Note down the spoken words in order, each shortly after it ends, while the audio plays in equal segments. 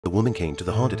woman came to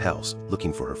the haunted house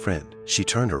looking for her friend. She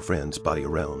turned her friend's body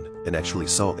around and actually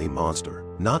saw a monster.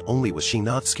 Not only was she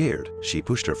not scared, she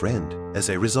pushed her friend. As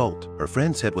a result, her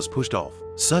friend's head was pushed off.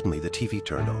 Suddenly the TV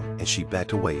turned on and she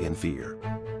backed away in fear.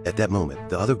 At that moment,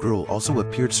 the other girl also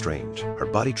appeared strange. Her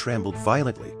body trembled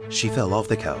violently. She fell off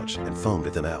the couch and foamed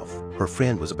at the mouth. Her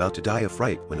friend was about to die of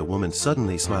fright when the woman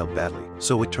suddenly smiled badly.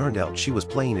 So it turned out she was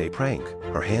playing a prank.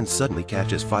 Her hand suddenly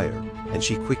catches fire, and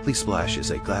she quickly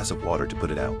splashes a glass of water to put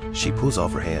it out. She pulls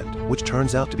off her hand, which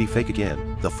turns out to be fake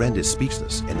again. The friend is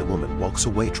speechless, and the woman walks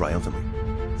away triumphantly.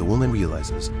 The woman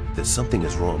realizes that something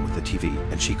is wrong with the TV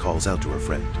and she calls out to her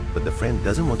friend, but the friend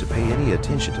doesn't want to pay any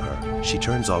attention to her. She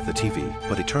turns off the TV,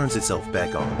 but it turns itself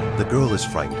back on. The girl is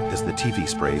frightened as the TV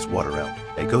sprays water out.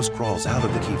 A ghost crawls out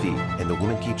of the TV and the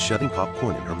woman keeps shoving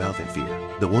popcorn in her mouth in fear.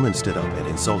 The woman stood up and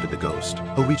insulted the ghost,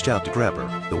 who reached out to grab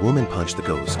her. The woman punched the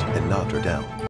ghost and knocked her down.